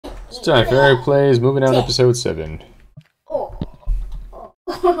It's time for Eric Plays Moving On episode 7. Oh.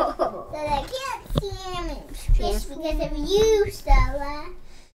 But I can't see him in fish because of you, Stella.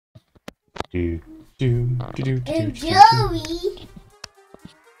 And Joey.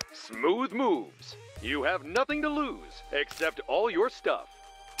 Smooth moves. You have nothing to lose except all your stuff.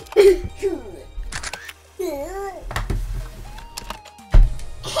 Hey!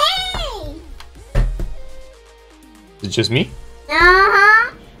 Is it just me?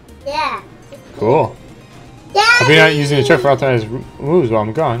 Uh-huh. Yeah. Cool. Daddy. I'll be not using the truck for authorized moves while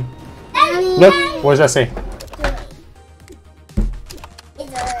I'm gone. Daddy. Look, what does that say?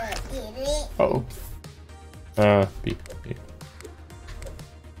 Uh-oh. B.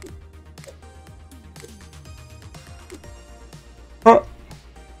 Oh.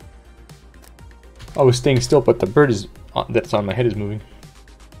 I was staying still, but the bird is that's on my head is moving.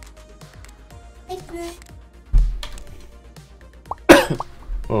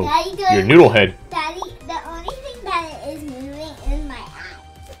 Oh, Daddy, your noodle head. Daddy, the only thing that is moving is my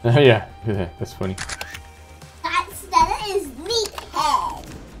eye. Yeah, that's funny. That is neat head.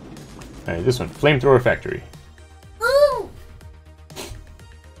 Alright, this one. Flamethrower Factory. Ooh!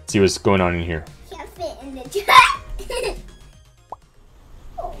 See what's going on in here. Can't fit in the truck.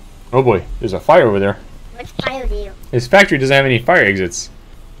 Oh boy, there's a fire over there. Which fire do you? This factory doesn't have any fire exits.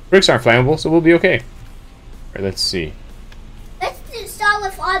 Bricks aren't flammable, so we'll be okay. Alright, let's see. Let's start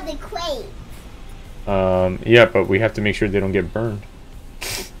with all the crates. Yeah, but we have to make sure they don't get burned.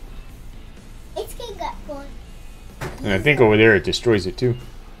 It's gonna get one. And I think over there it destroys it too.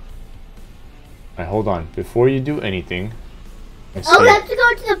 Alright, hold on. Before you do anything, let's Oh, see. we have to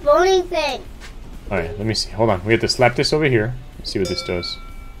go to the bowling thing. Alright, let me see. Hold on. We have to slap this over here. Let's see what this does.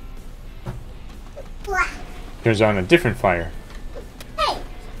 Turns on a different fire. Hey,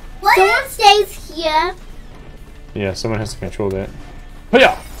 what? Someone stays here. Yeah, someone has to control that.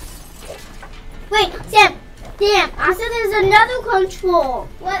 Hiya! Wait, Sam. Sam, I said there's another control.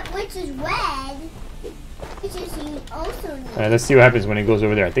 Which is red. Which is you also need. Alright, let's see what happens when it goes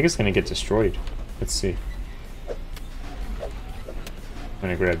over there. I think it's gonna get destroyed. Let's see. I'm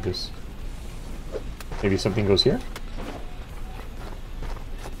gonna grab this. Maybe something goes here?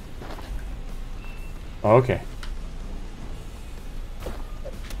 Oh, okay.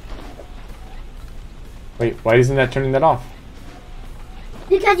 Wait, why isn't that turning that off?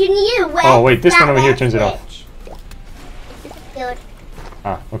 Because you need a red. Oh, wait, this one over here turns it off. Good.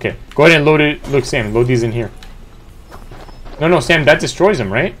 Ah, okay. Go ahead and load it. Look, Sam, load these in here. No, Sam, that destroys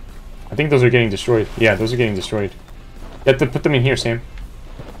them, right? I think those are getting destroyed. Yeah, those are getting destroyed. You have to put them in here, Sam.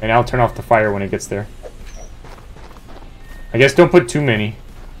 And I'll turn off the fire when it gets there. I guess don't put too many.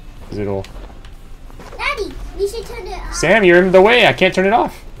 Because it'll... Daddy, we should turn it off. Sam, you're in the way. I can't turn it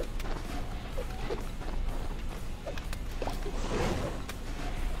off.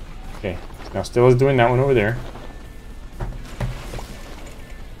 Okay. Now Stella's doing that one over there.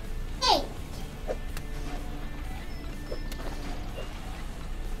 Hey.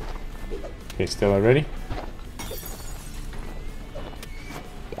 Okay, Stella, ready?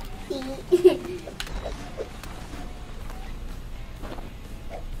 Daddy, hit it.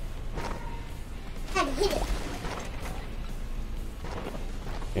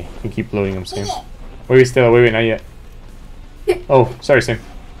 Okay, you can keep loading them, Sam. Wait, Stella, wait, not yet. Oh, sorry, Sam.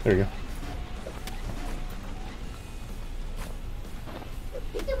 There we go.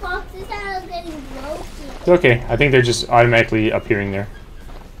 The boxes are getting broken. It's okay. I think they're just automatically appearing there.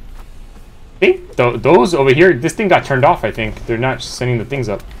 I think those over here, this thing got turned off, I think. They're not sending the things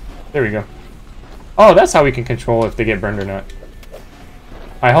up. There we go. Oh, that's how we can control if they get burned or not.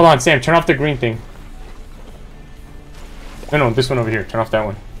 Alright, hold on, Sam. Turn off the green thing. No, this one over here. Turn off that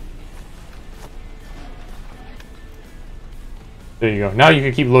one. There you go. Now you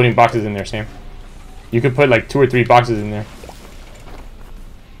can keep loading boxes in there, Sam. You could put like 2 or 3 boxes in there.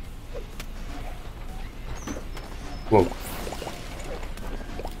 Whoa.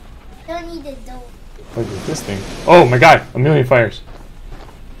 Don't need a door. What is this thing? Oh my god, a million fires.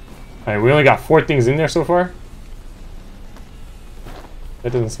 Alright, we only got 4 things in there so far.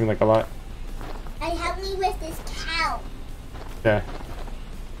 That doesn't seem like a lot. And help me with this cow. Yeah.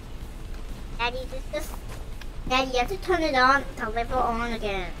 Daddy, Daddy, you have to turn it on to level on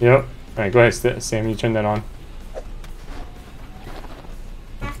again. Yep. Alright, go ahead, Sam, you turn that on.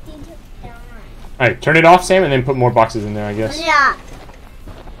 Have to turn it on. Alright, turn it off, Sam, and then put more boxes in there, I guess. Yeah.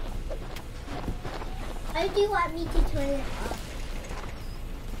 Why do you want me to turn it off?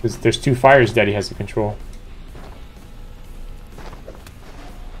 Because there's 2 fires Daddy has to control.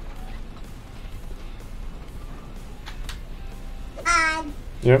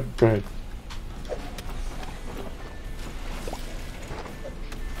 Yep, go ahead.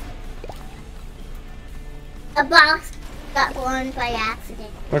 A box got blown by accident.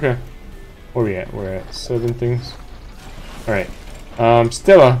 Okay. Where we at? We're at 7 things. Alright.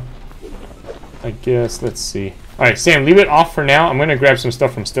 Stella. I guess, let's see. Alright, Sam, leave it off for now. I'm gonna grab some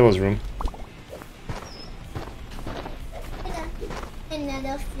stuff from Stella's room.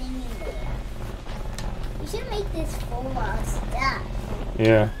 Another thing in there. We should make this full of stuff.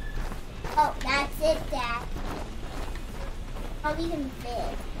 Yeah. Oh, that's it, Dad. I'll be them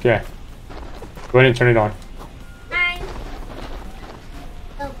big. Okay. Go ahead and turn it on. Fine.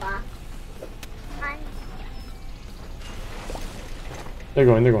 Oh, box. Fine. They're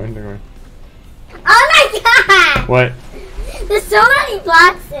going, they're going, they're going. Oh my god! What? There's so many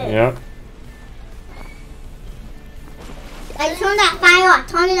boxes. Yep. Like, turn that fire off.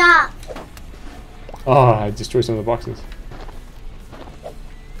 Turn it off. Oh, I destroyed some of the boxes.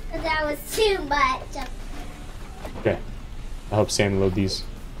 That was too much. Okay. I'll help Sam load these.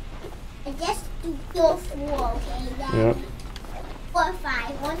 I just do your 4, okay? Then Yep. 4 or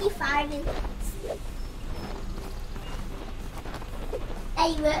 5. Only 5 is.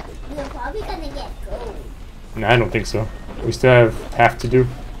 Hey, we're probably gonna get gold. No, I don't think so. We still have half to do.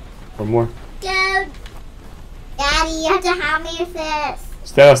 Or more. Go! Daddy, you have to help me with this.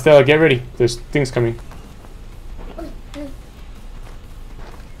 Stella, get ready. There's things coming.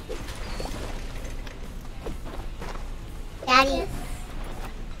 Daddy.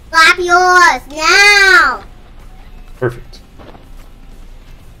 Flap yours now! Perfect.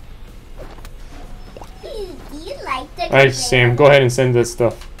 Do you like the Alright, Sam, go ahead and send that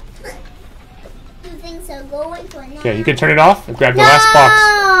stuff. You think so? Go in for now. Okay, you can turn it off and grab the No! last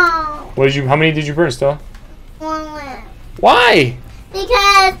box. What did you? How many did you burn, Stella? One left. Why?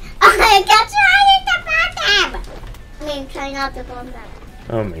 Because I got trying to burn them. I mean, trying not to burn them.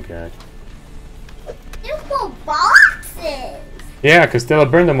 Oh my god. They're full boxes. Yeah, because Stella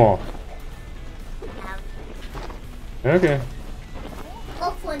burned them all. Okay.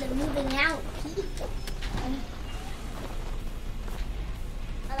 Go for the moving out people.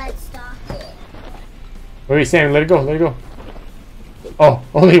 Let's stop it. Wait, Sam, let it go, let it go. Oh,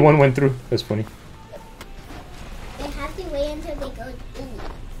 only one went through. That's funny. They have to wait until they go in.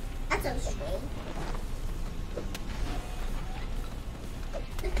 That's so strange.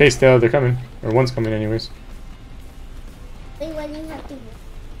 Okay, Stella, they're coming. Or one's coming anyways. Wait, when you have to.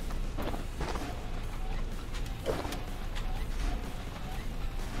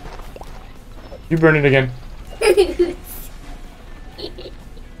 You burn it again.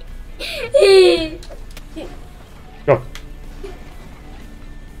 Go.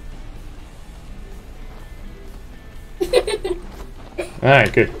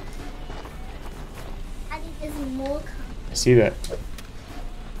 Alright, good. I think there's more. I see that.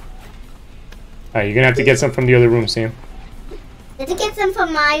 Alright, you're gonna have to get some from the other room, Sam. Let's get some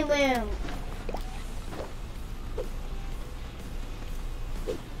from my room.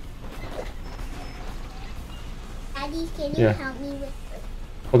 Daddy, can you Yeah. help me with?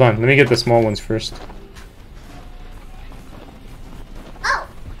 Hold on, let me get the small ones first. Oh,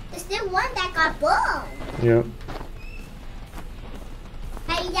 is there one that got burned? Yep.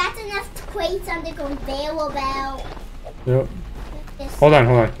 Hey, that's enough crates on the conveyor belt. Yep. This Hold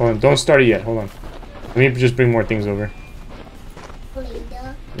on. Don't start it yet. Hold on. Let me just bring more things over.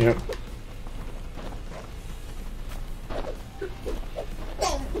 later. Yep.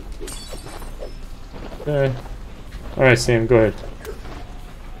 Okay. Alright, Sam, go ahead.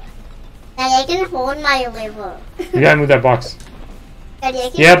 Daddy, I can hold my liver. You gotta move that box. Daddy, I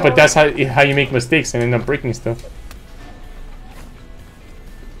can Yeah, but hold- that's how you make mistakes and end up breaking stuff.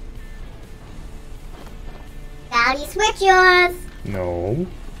 Daddy, switch yours. No.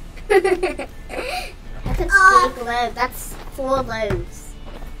 That's a big load. That's 4 loads.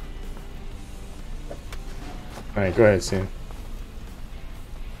 Alright, go ahead, Sam.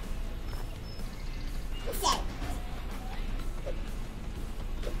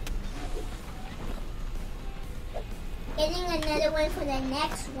 Getting another one for the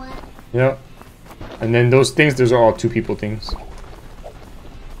next one. Yep. And then those things, those are all 2 people things.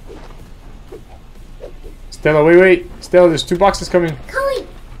 Stella, wait. Stella, there's 2 boxes coming. Chloe!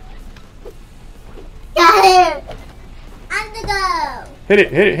 Got it! On the go! Hit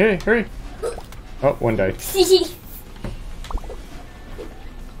it, hurry. Oh, one died.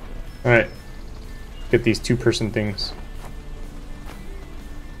 Alright. Get these 2-person things.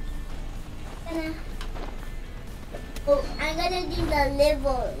 Oh, I'm gonna do the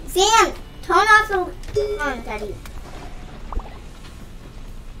liver. Sam, turn off the Daddy.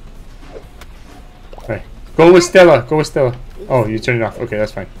 Alright. Go with Stella. Oh, you turned it off. Okay,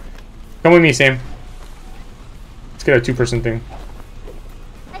 that's fine. Come with me, Sam. Let's get a 2-person thing.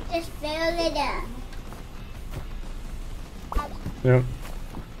 I just filled it up. Yep.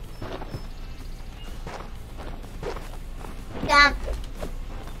 Stop.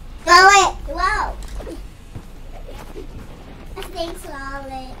 Go it. Whoa. I think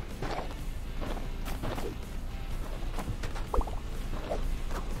solid.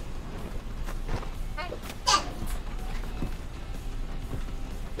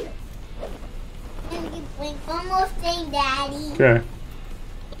 One more thing, Daddy. Okay.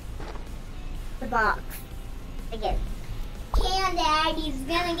 The box. Again. Can Daddy's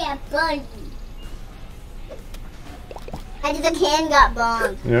gonna get burned. I did the can got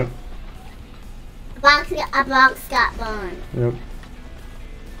burned. Yep. A box got burned. Yep.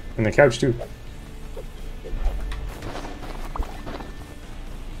 And the couch too.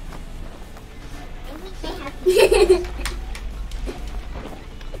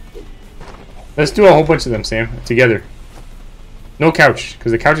 Let's do a whole bunch of them, Sam, together. No couch,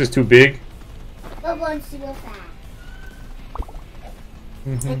 because the couch is too big. What one's to go fast? I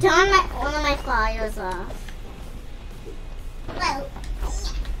Mm-hmm. turned one of my fires off. Well,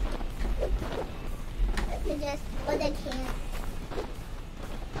 but they can't.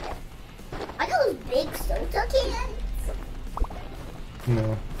 Are those big soda cans?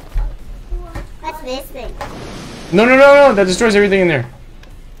 No. What's this thing? No, no, no, no! That destroys everything in there.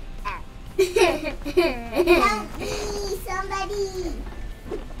 Help me, somebody!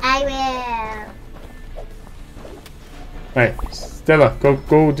 I Alright, Stella,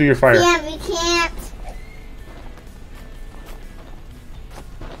 go do your fire. will. Yeah, we can't.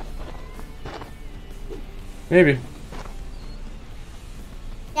 Maybe.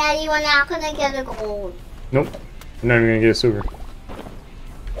 Daddy, we're not gonna get a gold. Nope. I'm not even gonna get a silver.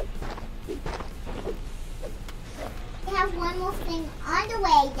 We have one more thing on the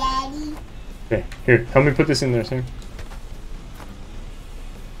way, Daddy. Okay, here, help me put this in there, Sam.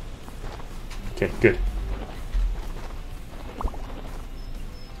 Okay, good.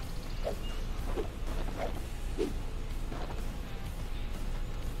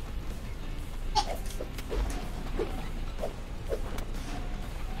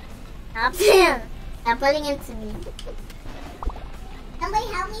 Stop putting it to me. Somebody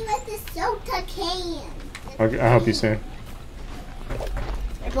help me with the soda can. I'll help you, Sam.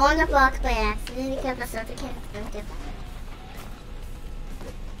 I blown the box by accident because the soda can is going to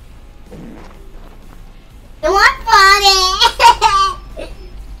Don't want body.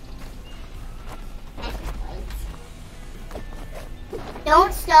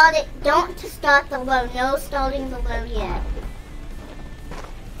 Don't start it. Don't start the load. No starting the load yet.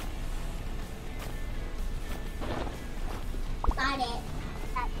 Got it.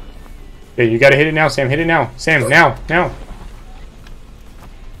 Yeah, you gotta hit it now, Sam. Hit it now. Sam, now.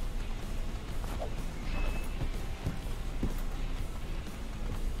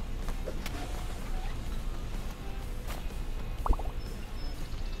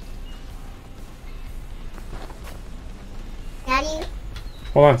 Daddy,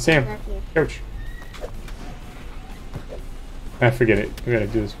 Hold on, Sam. love you. Couch. Ah, forget it. We gotta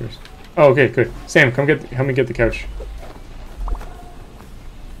do this first. Oh, okay, good. Sam, come help me get the couch.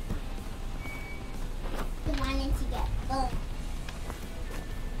 He wanted to get both.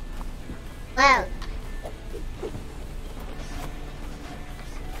 Well,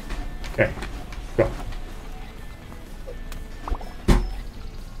 Okay, go.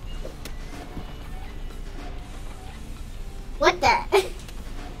 what the?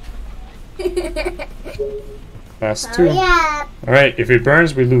 Last two. Hurry up. Alright, if it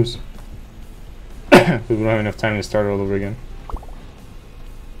burns, we lose. Because we don't have enough time to start all over again.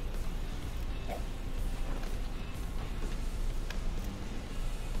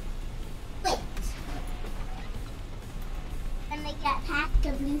 Wait. And make that pack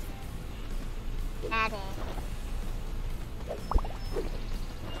of blue. Add it.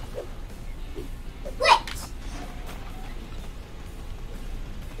 Wait.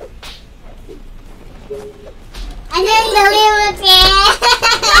 I'm doing the little dance.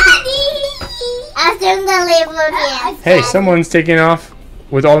 I'm doing the little dance. Hey, someone's taking off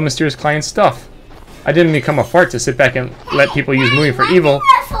with all the mysterious client stuff. I didn't become a fart to sit back and let people use moving for evil.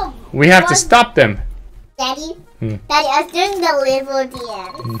 We have to stop them. Daddy, Hmm. Daddy, I was doing the little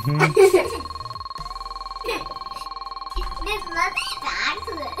dance. Mm-hmm. There's nothing back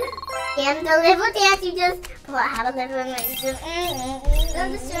to this. And the little dance, you just have a little and you just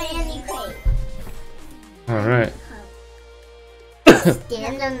don't destroy any crate. Alright.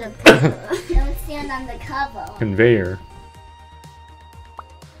 Stand on the cover. Don't stand on the cover. Conveyor.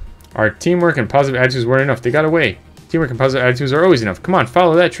 Our teamwork and positive attitudes weren't enough. They got away. Teamwork and positive attitudes are always enough. Come on,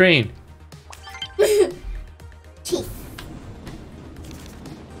 follow that train. Cheese.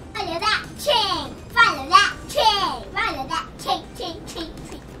 Follow that train. Follow that train. Follow that train.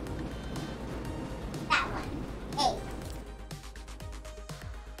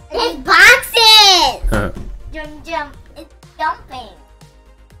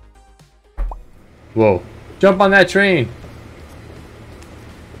 Whoa. Jump on that train.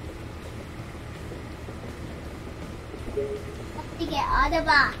 To get all the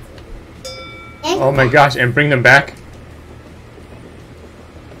box. Oh my gosh, and bring them back?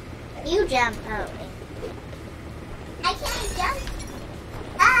 You jump. Oh. I can't jump.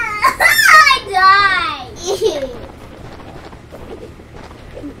 Ah, I died.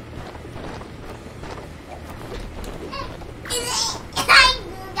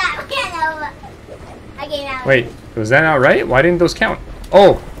 I gave out. Wait, was that not right? Why didn't those count?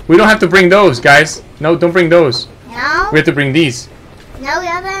 Oh, we don't have to bring those, guys. No, don't bring those. No. We have to bring these. No, we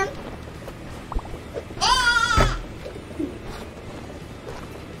haven't.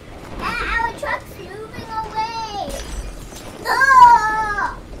 Our truck's moving away.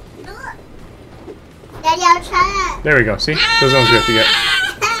 Daddy, our truck. There we go. See? Those ones we have to get.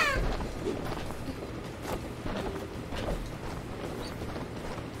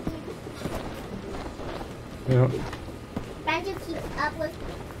 Yep. Trying to keep up with.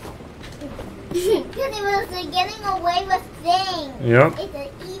 Because it was getting away with things. Yep. It's a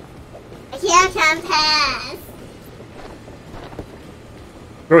I can't come past.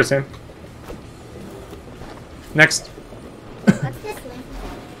 Throw it, Sam. Next. What's this one?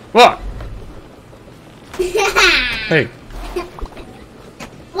 What? Hey.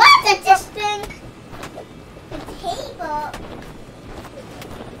 What's this thing? The table.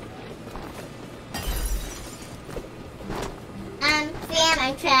 Sam,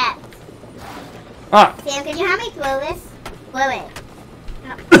 I'm trapped. Ah. Sam, can you help me throw this? Throw it.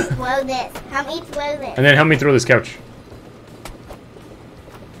 Throw this. Help me throw this. And then help me throw this couch.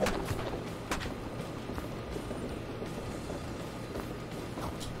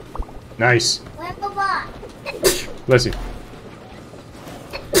 Nice. Where's the box? Bless you.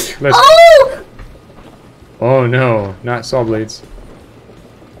 Bless Oh! Oh no, not saw blades.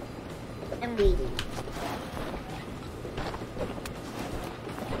 I'm reading.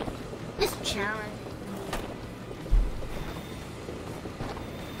 This challenge.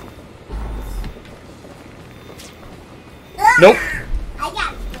 Nope. I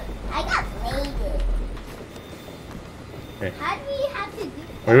got bladed. Okay. How do we have to do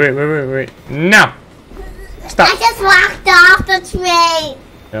Wait. Now. Stop. I just walked off the train.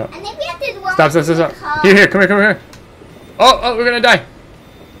 Yeah. And then we have to walk Stop. to the car. Here, come here. Oh, we're gonna die.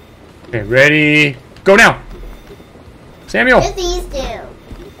 Okay, ready. Go now. Samuel. What do these do?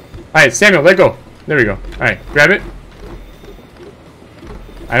 Alright, Samuel, let go. There we go. Alright, grab it.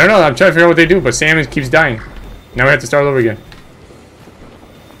 I don't know, I'm trying to figure out what they do, but Sam keeps dying. Now we have to start over again.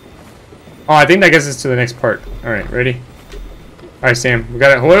 Oh, I think that gets us to the next part. Alright, ready? Alright, Sam, we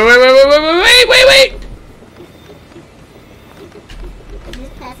gotta. Wait! I'm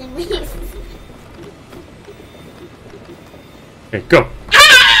just passing me. Okay, go.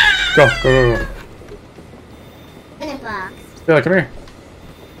 Go. In a box. Stella, come here.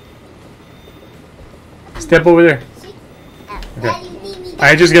 Step over there. Daddy, you need me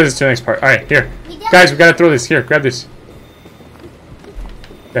Alright, just get us to the next part. Alright, here. Guys, we gotta throw this. Here, grab this.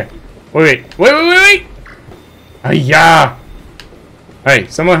 Okay. Wait. Yeah.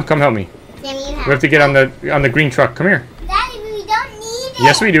 Alright, someone come help me. Sammy, you We have to get on the green truck. Come here. Daddy, we don't need it.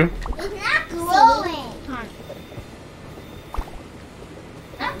 Yes, we do. It's not glowing.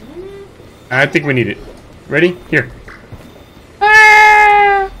 I think we need it. Ready? Here.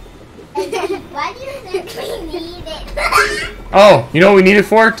 Why do you think we need it? Oh, you know what we need it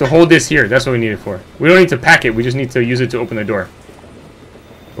for? To hold this here. That's what we need it for. We don't need to pack it. We just need to use it to open the door.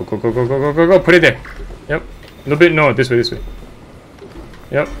 Go. Put it there. Yep. A little bit. No, this way. Yep.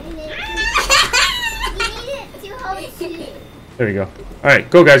 You need it to hold two. There we go. Alright,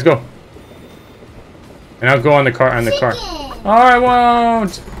 go guys, go. And I'll go on the car. Chicken. Oh, I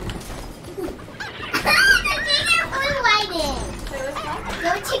won't.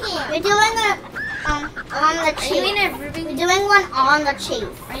 We're doing it on the chase. Are you in a moving? We're doing one on the chase.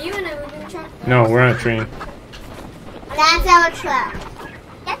 Are you in a moving truck? No, we're on a train. That's our truck.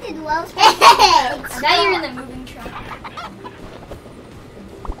 That's the lowest. I thought you were in the moving truck.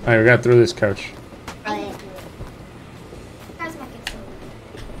 Alright, we gotta throw this couch. Right.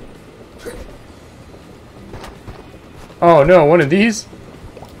 Oh no, one of these?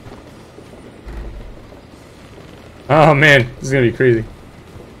 Oh man, this is gonna be crazy.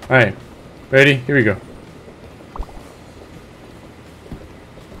 Alright, ready? Here we go.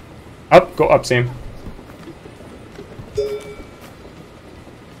 Up, go up, Sam.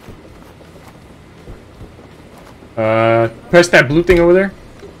 Press that blue thing over there.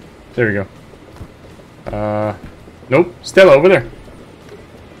 There we go. Nope, Stella, over there.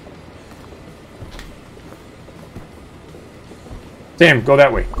 Sam, go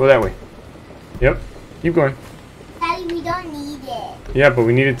that way, Yep. Keep going. Daddy, we don't need it. Yeah, but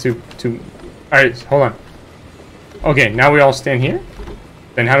we needed to. Alright, hold on. Okay, now we all stand here?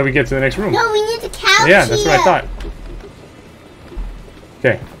 Then how do we get to the next room? No, we need the couch. Yeah, that's here. what I thought.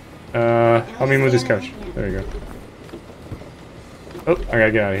 Okay. Help me move this couch. There we go. Oh, I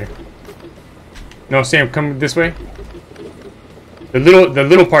gotta get out of here. No, Sam, come this way. The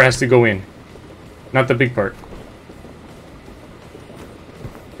little part has to go in, not the big part.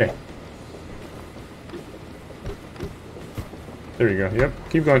 Okay. There we go. Yep.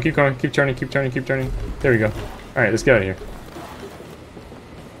 Keep going. Keep going. Keep turning. Keep turning. Keep turning. There we go. All right, let's get out of here.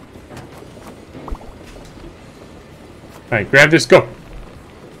 All right, grab this. Go.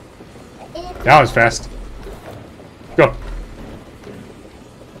 That was fast. Go.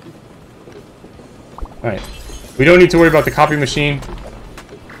 Alright. We don't need to worry about the copy machine.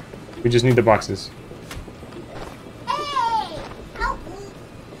 We just need the boxes. Hey, help me.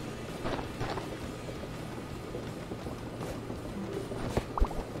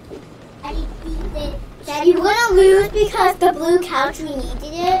 Daddy, we're gonna lose because the blue couch, we needed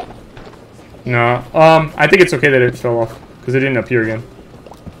it. No. I think it's okay that it fell off because it didn't appear again.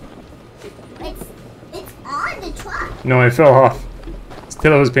 It's on the truck. No, it fell off.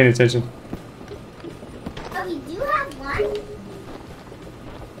 Still, I was paying attention. Oh, we do have one.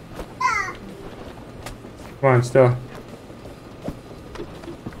 Come on, Stella.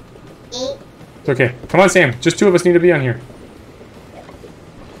 8. It's okay. Come on, Sam. Just 2 of us need to be on here.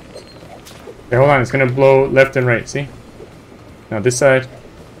 Okay, hold on. It's gonna blow left and right. See? Now this side.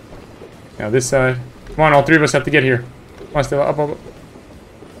 Now this side. Come on, all 3 of us have to get here. Come on, Stella. Up, up, up.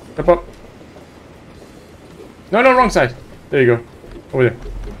 Up, up. No, no, wrong side. There you go. Over there.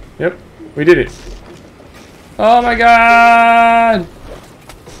 Yep, we did it. Oh my god!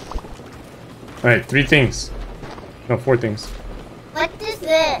 Alright, 3 things. No, 4 things. What is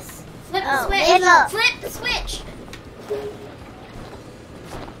this? Flip Oh, the switch. middle. Flip the switch.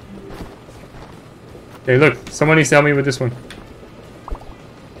 Okay, look. Someone needs to help me with this one.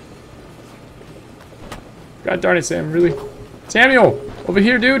 God darn it, Sam. Really? Samuel! Over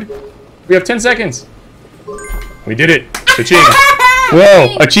here, dude! We have 10 seconds. We did it. Cha-ching.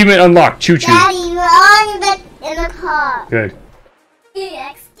 Whoa! Achievement unlocked. Choo-choo. Daddy, we're all in the car. Good. We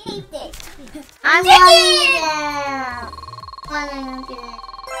escaped it. I'm running now.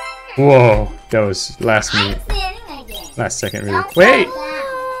 Whoa. That was last I'm minute. standing again. Last second, really. Don't Wait! fall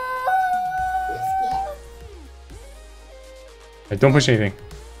down. Don't push anything.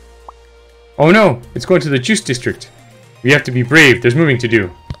 Oh no! It's going to the juice district. We have to be brave. There's moving to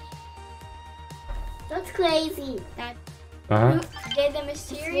do. That's crazy. Uh-huh. Did the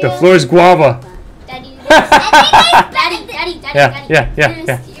mysterious... The floor is guava. Daddy, Daddy, the Yeah.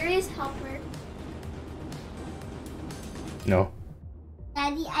 mysterious helper. No.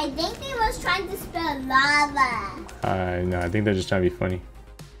 Daddy, I think they was trying to spill lava. No, I think they're just trying to be funny.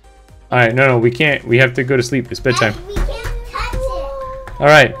 Alright, no, we can't. We have to go to sleep. It's bedtime. Daddy, we can't touch it.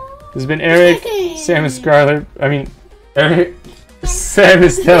 Alright. This has been Eric, Sam and Scarlett. I mean, Eric, Sam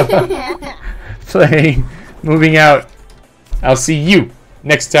and Stella playing, moving out. I'll see you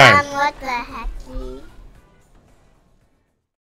next time. What the heck?